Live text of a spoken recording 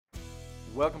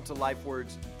Welcome to Life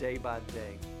Words Day by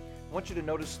Day. I want you to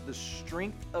notice the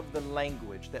strength of the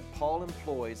language that Paul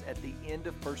employs at the end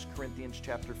of 1 Corinthians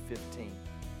chapter 15.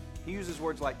 He uses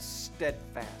words like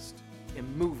steadfast,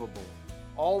 immovable,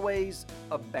 always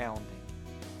abounding.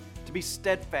 To be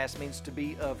steadfast means to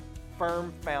be of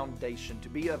firm foundation, to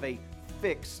be of a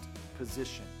fixed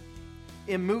position.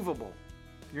 Immovable,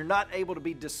 you're not able to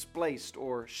be displaced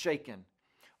or shaken.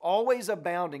 Always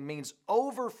abounding means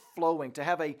overflowing, to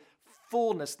have a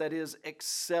fullness that is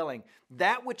excelling,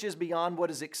 that which is beyond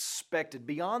what is expected,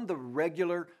 beyond the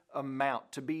regular amount,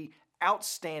 to be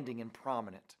outstanding and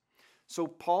prominent. So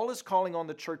Paul is calling on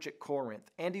the church at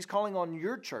Corinth, and he's calling on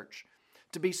your church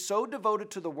to be so devoted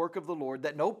to the work of the Lord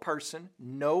that no person,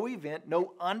 no event,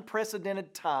 no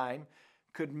unprecedented time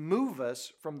could move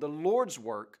us from the Lord's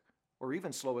work or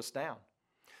even slow us down.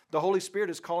 The Holy Spirit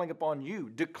is calling upon you,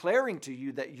 declaring to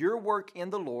you that your work in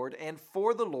the Lord and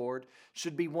for the Lord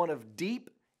should be one of deep,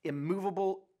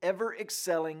 immovable,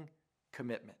 ever-excelling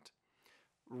commitment.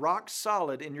 Rock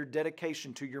solid in your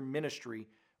dedication to your ministry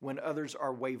when others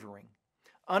are wavering.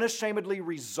 Unashamedly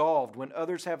resolved when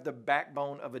others have the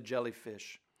backbone of a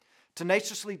jellyfish.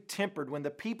 Tenaciously tempered when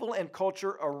the people and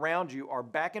culture around you are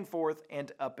back and forth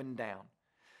and up and down.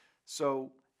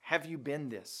 So, have you been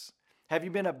this? Have you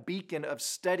been a beacon of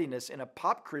steadiness in a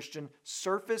pop Christian,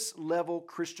 surface-level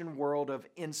Christian world of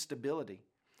instability?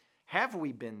 Have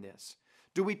we been this?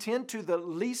 Do we tend to the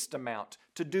least amount,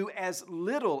 to do as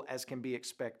little as can be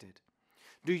expected?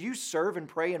 Do you serve and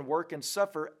pray and work and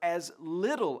suffer as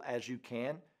little as you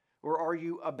can? Or are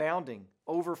you abounding,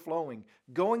 overflowing,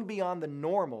 going beyond the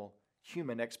normal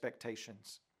human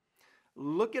expectations?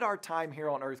 Look at our time here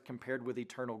on earth compared with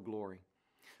eternal glory.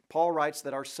 Paul writes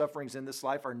that our sufferings in this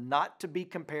life are not to be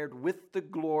compared with the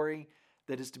glory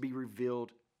that is to be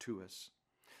revealed to us.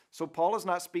 So Paul is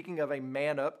not speaking of a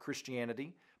man-up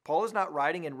Christianity. Paul is not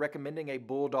writing and recommending a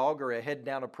bulldog or a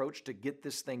head-down approach to get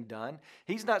this thing done.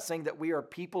 He's not saying that we are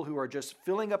people who are just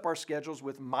filling up our schedules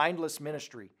with mindless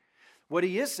ministry. What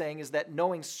he is saying is that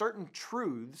knowing certain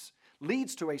truths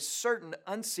leads to a certain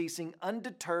unceasing,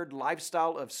 undeterred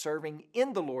lifestyle of serving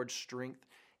in the Lord's strength,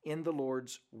 in the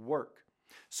Lord's work.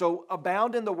 So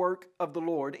abound in the work of the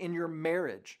Lord in your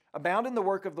marriage. Abound in the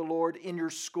work of the Lord in your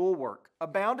schoolwork.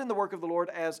 Abound in the work of the Lord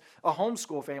as a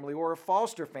homeschool family or a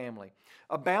foster family.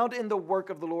 Abound in the work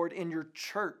of the Lord in your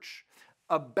church.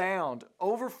 Abound,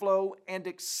 overflow, and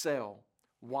excel.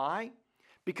 Why?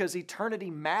 Because eternity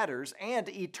matters and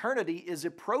eternity is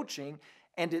approaching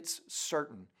and it's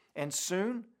certain. And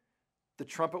soon the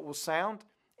trumpet will sound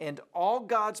and all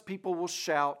God's people will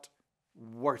shout,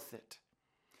 "Worth it."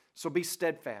 So be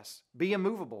steadfast, be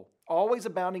immovable, always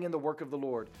abounding in the work of the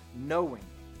Lord, knowing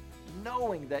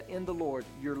that in the Lord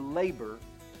your labor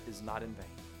is not in vain.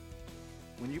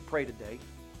 When you pray today,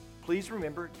 please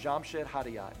remember Jamshed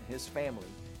Hadiyat and his family,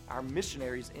 our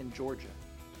missionaries in Georgia.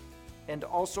 And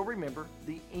also remember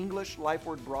the English Life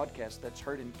Word broadcast that's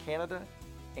heard in Canada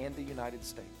and the United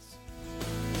States.